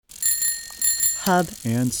Hub,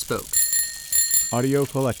 and Spoke. Audio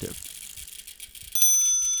Collective.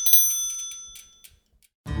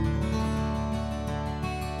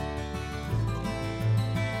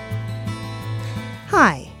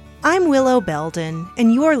 Hi, I'm Willow Belden,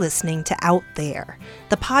 and you're listening to Out There,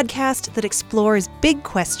 the podcast that explores big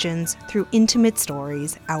questions through intimate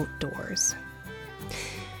stories outdoors.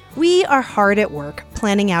 We are hard at work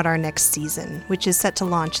planning out our next season, which is set to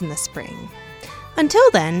launch in the spring.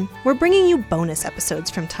 Until then, we're bringing you bonus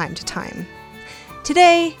episodes from time to time.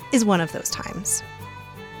 Today is one of those times.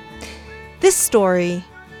 This story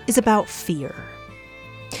is about fear.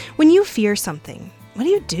 When you fear something, what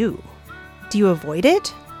do? Do you avoid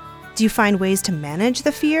it? Do you find ways to manage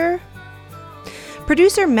the fear?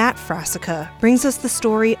 Producer Matt Frasica brings us the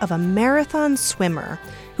story of a marathon swimmer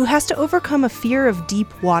who has to overcome a fear of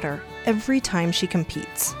deep water every time she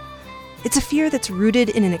competes. It's a fear that's rooted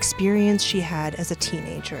in an experience she had as a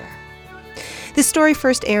teenager. This story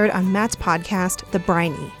first aired on Matt's podcast, The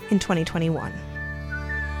Briny, in 2021.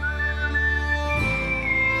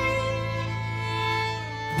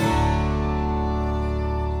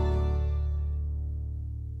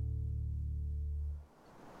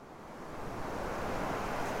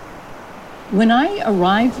 When I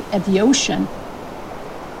arrive at the ocean,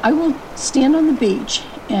 I will stand on the beach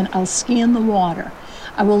and I'll scan the water.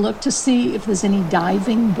 I will look to see if there's any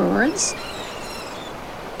diving birds.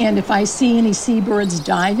 And if I see any seabirds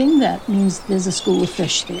diving, that means there's a school of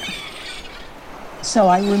fish there. So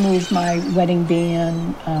I remove my wedding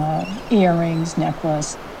band, earrings,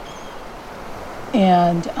 necklace.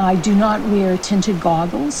 And I do not wear tinted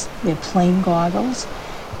goggles. They're plain goggles.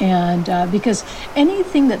 And because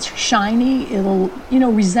anything that's shiny, it'll,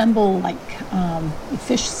 resemble like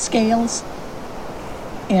fish scales.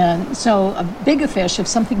 And so a bigger fish, if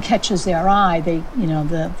something catches their eye,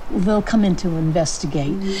 they'll come in to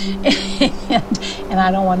investigate. And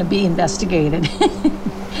I don't want to be investigated,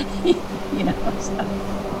 so.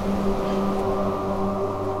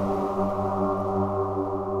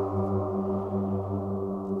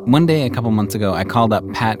 One day a couple months ago, I called up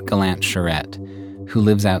Pat Gallant-Charette, who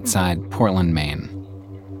lives outside Portland, Maine.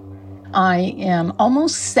 I am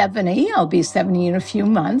almost 70. I'll be 70 in a few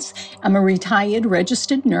months. I'm a retired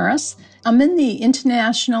registered nurse. I'm in the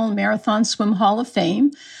International Marathon Swim Hall of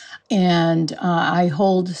Fame, and I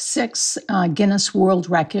hold 6 Guinness World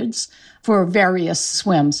Records for various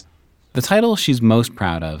swims. The title she's most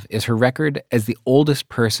proud of is her record as the oldest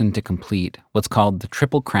person to complete what's called the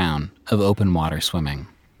Triple Crown of open water swimming,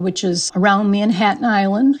 which is around Manhattan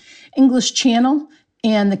Island, English Channel,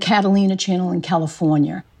 and the Catalina Channel in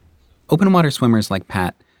California. Open water swimmers like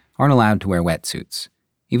Pat aren't allowed to wear wetsuits,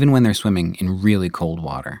 even when they're swimming in really cold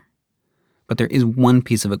water. But there is one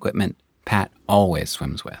piece of equipment Pat always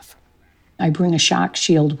swims with. I bring a shark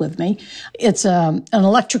shield with me. It's an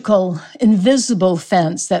electrical, invisible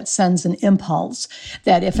fence that sends an impulse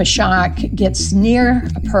that if a shark gets near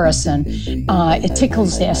a person, it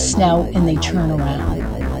tickles their snout and they turn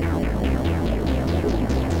around.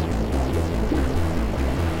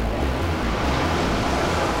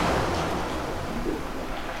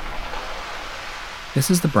 This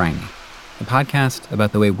is The Briny, a podcast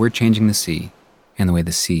about the way we're changing the sea and the way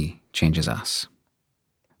the sea changes us.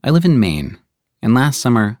 I live in Maine, and last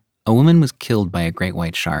summer, a woman was killed by a great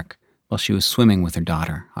white shark while she was swimming with her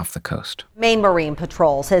daughter off the coast. Maine Marine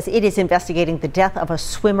Patrol says it is investigating the death of a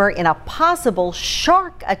swimmer in a possible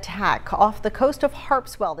shark attack off the coast of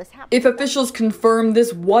Harpswell. If officials confirm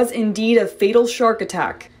this was indeed a fatal shark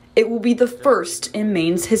attack, it will be the first in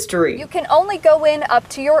Maine's history. You can only go in up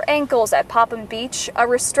to your ankles at Popham Beach, a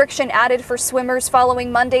restriction added for swimmers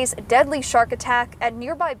following Monday's deadly shark attack at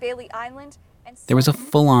nearby Bailey Island. There was a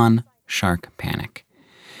full-on shark panic.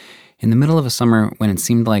 In the middle of a summer when it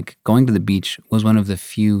seemed like going to the beach was one of the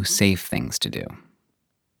few safe things to do.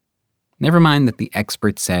 Never mind that the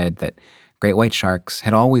experts said that great white sharks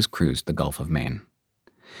had always cruised the Gulf of Maine,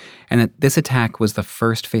 and that this attack was the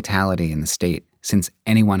first fatality in the state since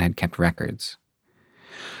anyone had kept records.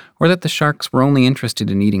 Or that the sharks were only interested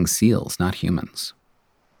in eating seals, not humans.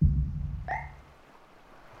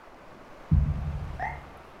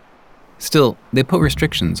 Still, they put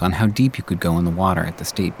restrictions on how deep you could go in the water at the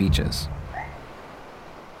state beaches.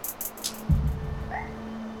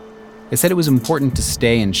 They said it was important to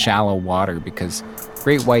stay in shallow water because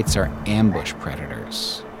great whites are ambush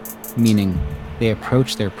predators, meaning they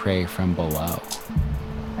approach their prey from below.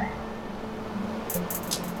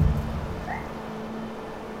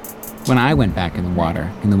 When I went back in the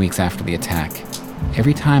water in the weeks after the attack,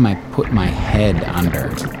 every time I put my head under,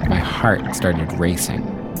 my heart started racing.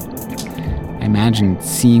 I imagined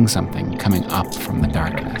seeing something coming up from the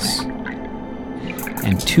darkness.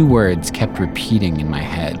 and two words kept repeating in my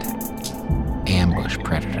head. Ambush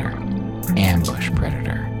predator. Ambush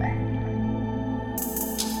predator.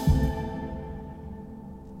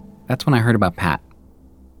 That's when I heard about Pat.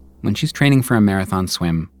 When she's training for a marathon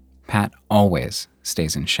swim, Pat always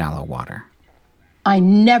stays in shallow water. I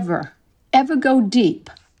never, ever go deep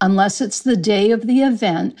unless it's the day of the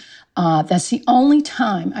event. That's the only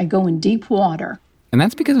time I go in deep water. And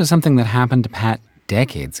that's because of something that happened to Pat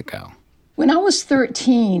decades ago. When I was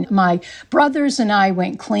 13, my brothers and I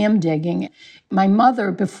went clam digging. My mother,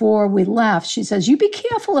 before we left, she says, "You be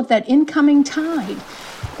careful of that incoming tide."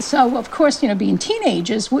 So, of course, being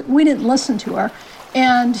teenagers, we didn't listen to her.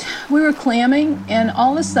 And we were clamming, and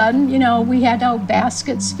all of a sudden, we had our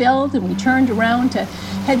baskets filled, and we turned around to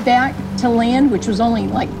head back to land, which was only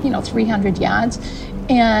 300 yards.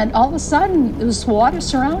 And all of a sudden, there was water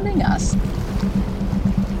surrounding us.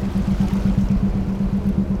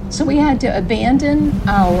 So we had to abandon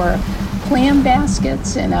our clam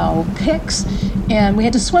baskets and our picks, and we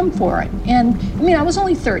had to swim for it. And I was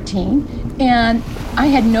only 13, and I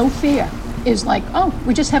had no fear. It was like,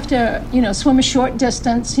 we just have to, swim a short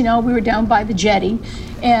distance. We were down by the jetty.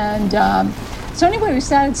 And so anyway, we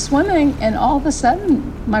started swimming, and all of a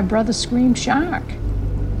sudden, my brother screamed shark.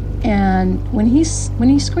 And when he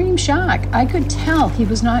screamed shark, I could tell he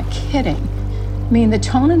was not kidding. The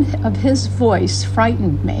tone of his voice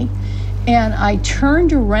frightened me. And I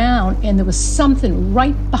turned around, and there was something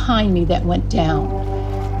right behind me that went down.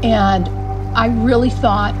 And I really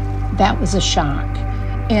thought that was a shark.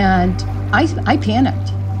 And I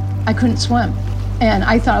panicked. I couldn't swim. And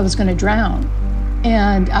I thought I was going to drown.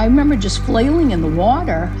 And I remember just flailing in the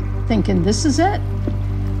water, thinking, this is it.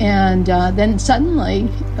 And then suddenly,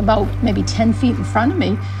 about maybe 10 feet in front of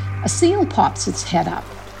me, a seal pops its head up.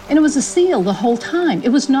 And it was a seal the whole time. It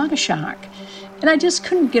was not a shark. And I just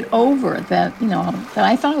couldn't get over that, that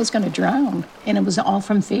I thought I was going to drown. And it was all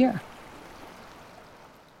from fear.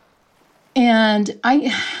 And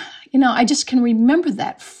I just can remember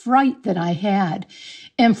that fright that I had.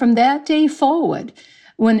 And from that day forward,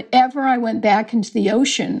 whenever I went back into the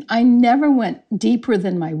ocean, I never went deeper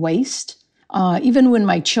than my waist. Even when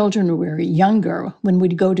my children were younger, when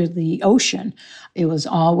we'd go to the ocean, it was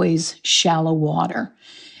always shallow water.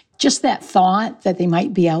 Just that thought that they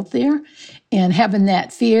might be out there and having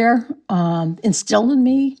that fear instilled in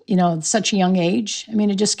me, at such a young age.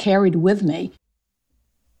 It just carried with me.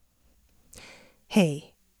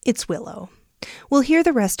 Hey, it's Willow. We'll hear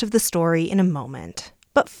the rest of the story in a moment.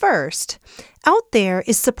 But first, Out There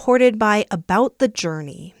is supported by About the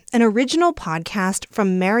Journey, an original podcast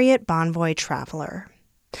from Marriott Bonvoy Traveler.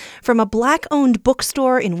 From a Black-owned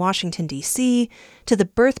bookstore in Washington, D.C., to the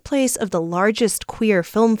birthplace of the largest queer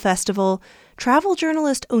film festival, travel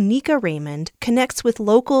journalist Onika Raymond connects with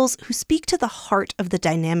locals who speak to the heart of the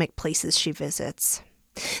dynamic places she visits.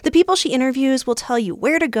 The people she interviews will tell you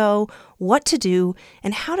where to go, what to do,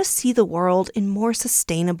 and how to see the world in more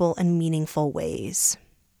sustainable and meaningful ways.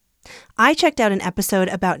 I checked out an episode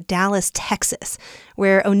about Dallas, Texas,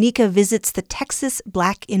 where Onika visits the Texas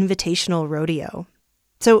Black Invitational Rodeo.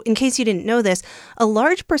 So, in case you didn't know this, a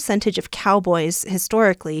large percentage of cowboys,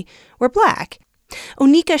 historically, were Black.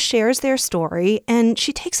 Onika shares their story, and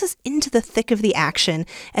she takes us into the thick of the action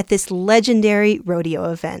at this legendary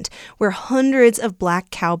rodeo event where hundreds of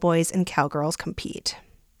Black cowboys and cowgirls compete.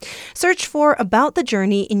 Search for About the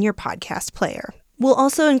Journey in your podcast player. We'll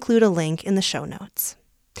also include a link in the show notes.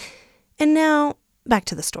 And now, back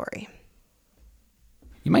to the story.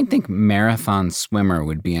 You might think marathon swimmer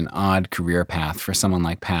would be an odd career path for someone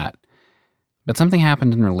like Pat, but something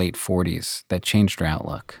happened in her late 40s that changed her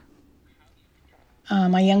outlook.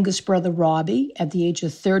 My youngest brother, Robbie, at the age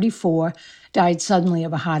of 34, died suddenly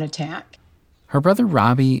of a heart attack. Her brother,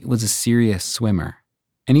 Robbie, was a serious swimmer,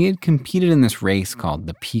 and he had competed in this race called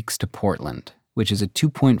the Peaks to Portland, which is a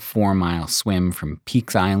 2.4-mile swim from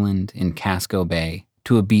Peaks Island in Casco Bay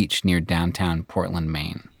to a beach near downtown Portland,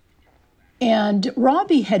 Maine. And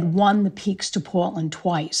Robbie had won the Peaks to Portland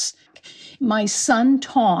twice. My son,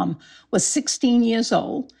 Tom, was 16 years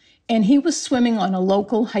old, and he was swimming on a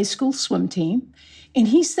local high school swim team. And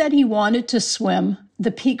he said he wanted to swim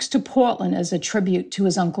the Peaks to Portland as a tribute to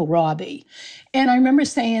his Uncle Robbie. And I remember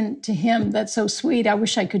saying to him, "That's so sweet. I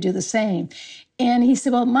wish I could do the same." And he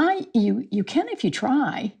said, "Well, you can if you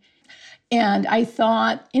try." And I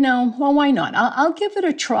thought, well, why not? I'll give it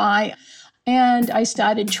a try. And I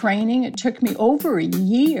started training. It took me over a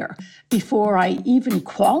year before I even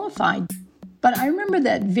qualified. But I remember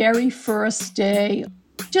that very first day,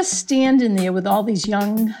 just standing there with all these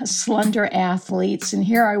young, slender athletes. And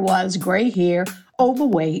here I was, gray hair,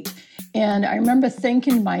 overweight. And I remember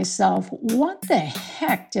thinking to myself, what the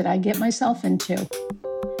heck did I get myself into?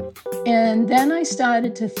 And then I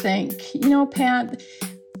started to think, Pat,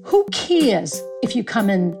 who cares if you come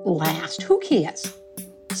in last? Who cares?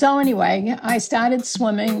 So anyway, I started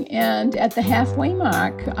swimming, and at the halfway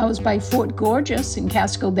mark, I was by Fort Gorgeous in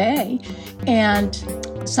Casco Bay, and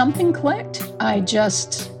something clicked.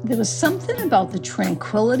 There was something about the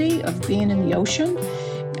tranquility of being in the ocean.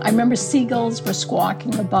 I remember seagulls were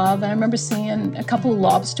squawking above, and I remember seeing a couple of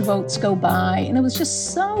lobster boats go by, and it was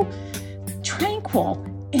just so tranquil.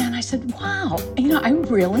 And I said, wow, I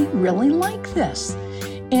really, really like this.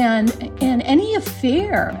 And any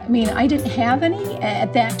fear, I didn't have any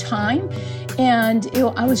at that time. And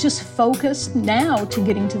I was just focused now to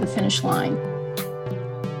getting to the finish line.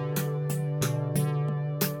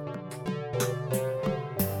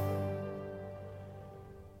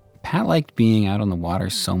 Pat liked being out on the water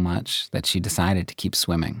so much that she decided to keep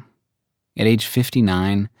swimming. At age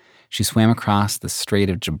 59, she swam across the Strait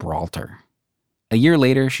of Gibraltar. A year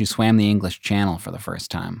later, she swam the English Channel for the first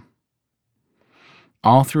time.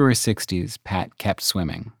 All through her 60s, Pat kept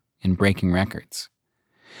swimming and breaking records.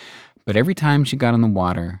 But every time she got on the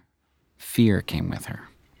water, fear came with her.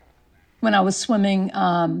 When I was swimming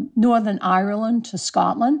Northern Ireland to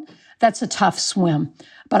Scotland, that's a tough swim.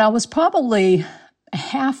 But I was probably a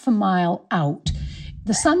half a mile out.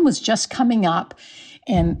 The sun was just coming up,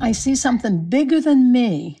 and I see something bigger than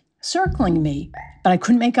me circling me, but I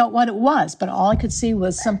couldn't make out what it was. But all I could see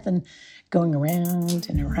was something going around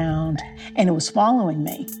and around, and it was following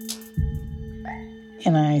me.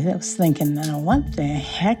 And I was thinking, now what the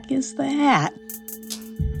heck is that?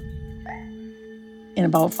 And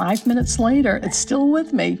about 5 minutes later, it's still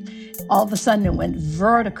with me. All of a sudden, it went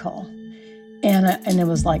vertical. And it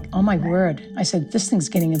was like, oh my word. I said, this thing's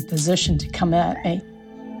getting in position to come at me.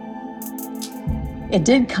 It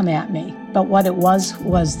did come at me, but what it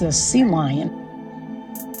was this sea lion.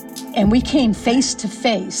 And we came face to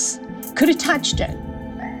face. Could have touched it.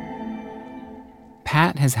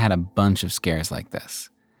 Pat has had a bunch of scares like this,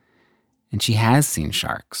 and she has seen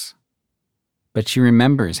sharks. But she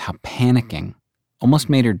remembers how panicking almost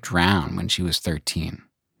made her drown when she was 13.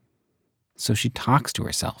 So she talks to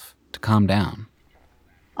herself to calm down.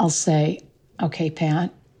 I'll say, okay,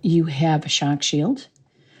 Pat, you have a shark shield.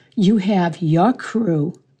 You have your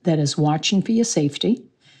crew that is watching for your safety.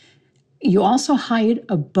 You also hired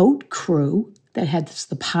a boat crew that had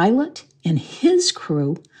the pilot and his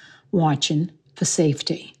crew watching for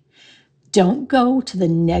safety. Don't go to the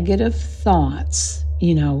negative thoughts,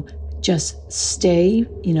 just stay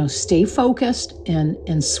focused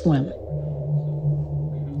and swim.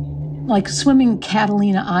 Like swimming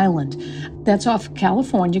Catalina Island, that's off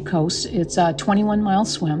California coast. It's a 21-mile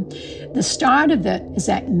swim. The start of it is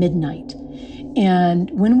at midnight. And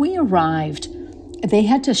when we arrived, they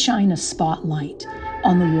had to shine a spotlight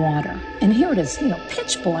on the water. And here it is,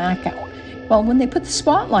 pitch black out. Well, when they put the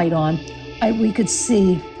spotlight on, we could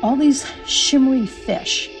see all these shimmery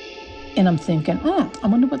fish. And I'm thinking, I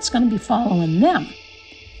wonder what's going to be following them.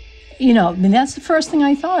 That's the first thing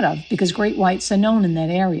I thought of, because great whites are known in that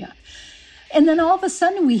area. And then all of a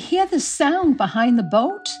sudden, we hear this sound behind the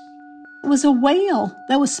boat. It was a whale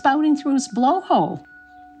that was spouting through his blowhole.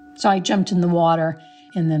 So I jumped in the water,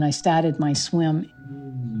 and then I started my swim.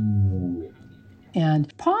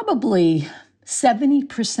 And probably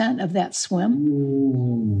 70% of that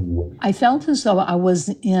swim, I felt as though I was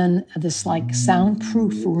in this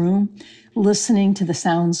soundproof room, listening to the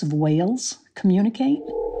sounds of whales communicate.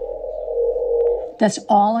 That's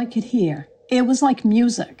all I could hear. It was like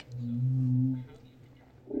music.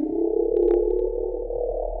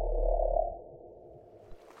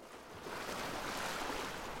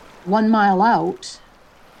 One mile out,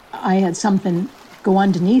 I had something go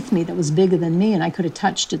underneath me that was bigger than me, and I could have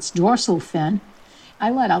touched its dorsal fin.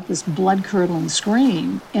 I let out this blood-curdling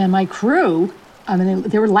scream, and my crew,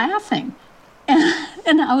 they were laughing.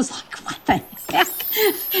 And I was like, what the heck?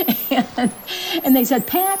 And they said,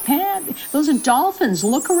 Pat, those are dolphins.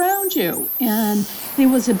 Look around you. And there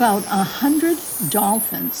was about 100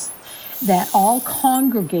 dolphins that all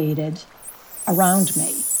congregated around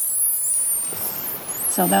me.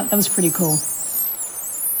 So that was pretty cool.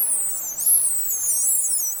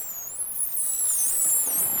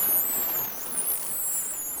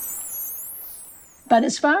 But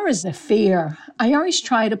as far as the fear, I always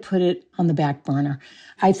try to put it on the back burner.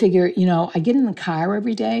 I figure, I get in the car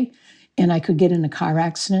every day and I could get in a car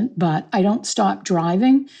accident, but I don't stop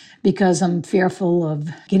driving because I'm fearful of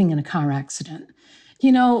getting in a car accident.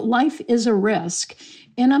 Life is a risk,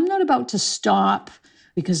 and I'm not about to stop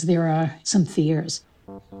because there are some fears.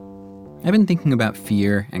 I've been thinking about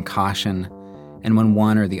fear and caution, and when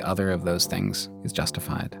one or the other of those things is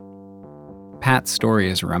justified. Pat's story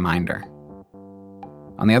is a reminder.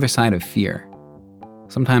 On the other side of fear,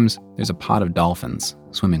 sometimes there's a pod of dolphins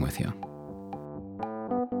swimming with you.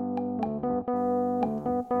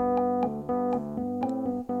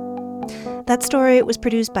 That story was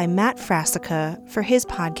produced by Matt Frasica for his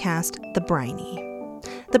podcast, The Briny.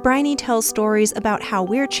 The Briny tells stories about how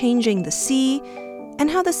we're changing the sea and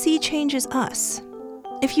how the sea changes us.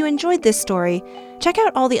 If you enjoyed this story, check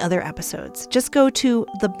out all the other episodes. Just go to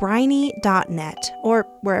thebriny.net or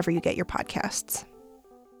wherever you get your podcasts.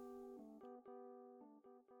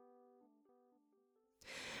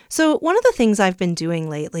 So one of the things I've been doing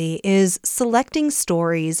lately is selecting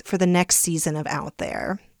stories for the next season of Out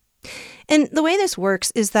There. And the way this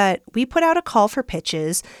works is that we put out a call for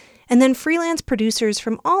pitches, and then freelance producers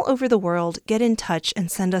from all over the world get in touch and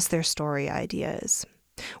send us their story ideas.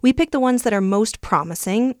 We pick the ones that are most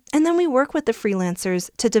promising, and then we work with the freelancers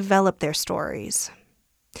to develop their stories.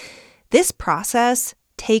 This process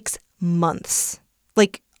takes months,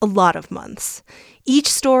 like a lot of months. Each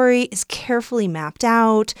story is carefully mapped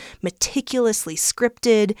out, meticulously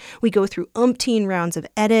scripted. We go through umpteen rounds of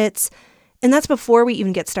edits, and that's before we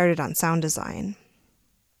even get started on sound design.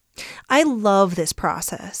 I love this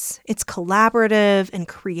process. It's collaborative and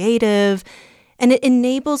creative, and it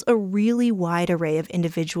enables a really wide array of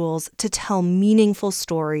individuals to tell meaningful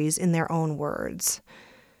stories in their own words.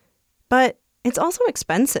 But it's also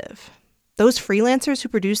expensive. Those freelancers who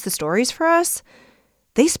produce the stories for us,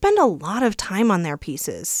 they spend a lot of time on their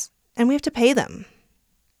pieces, and we have to pay them.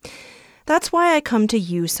 That's why I come to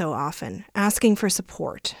you so often, asking for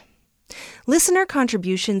support. Listener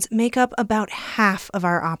contributions make up about half of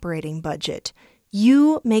our operating budget.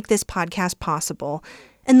 You make this podcast possible,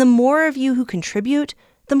 and the more of you who contribute,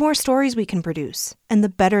 the more stories we can produce, and the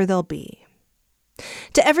better they'll be.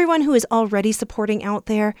 To everyone who is already supporting Out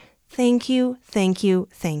There, thank you, thank you,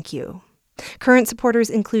 thank you. Current supporters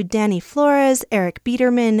include Danny Flores, Eric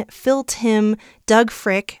Biederman, Phil Tim, Doug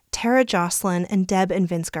Frick, Tara Jocelyn, and Deb and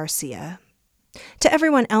Vince Garcia. To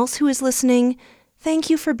everyone else who is listening, thank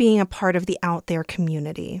you for being a part of the Out There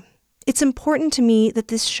community. It's important to me that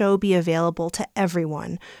this show be available to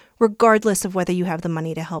everyone, regardless of whether you have the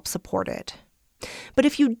money to help support it. But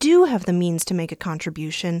if you do have the means to make a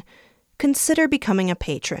contribution, consider becoming a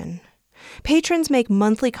patron. Patrons make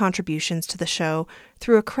monthly contributions to the show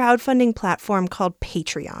through a crowdfunding platform called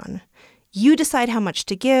Patreon. You decide how much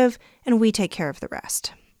to give, and we take care of the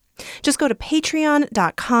rest. Just go to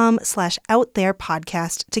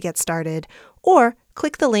patreon.com/outtherepodcast to get started, or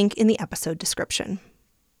click the link in the episode description.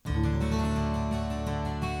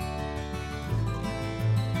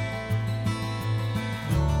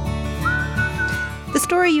 The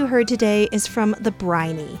story you heard today is from The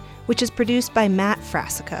Briny, which is produced by Matt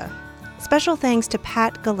Frasica. Special thanks to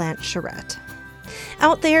Pat Gallant-Charette.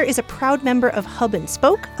 Out There is a proud member of Hub and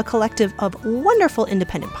Spoke, a collective of wonderful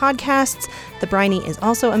independent podcasts. The Briny is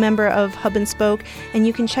also a member of Hub and Spoke, and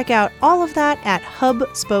you can check out all of that at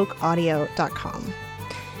hubspokeaudio.com.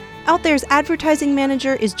 Out There's advertising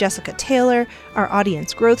manager is Jessica Taylor, our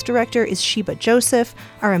audience growth director is Sheba Joseph,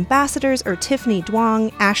 our ambassadors are Tiffany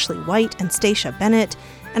Duong, Ashley White, and Stacia Bennett,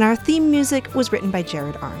 and our theme music was written by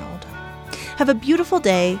Jared Arnold. Have a beautiful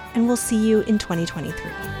day, and we'll see you in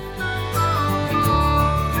 2023.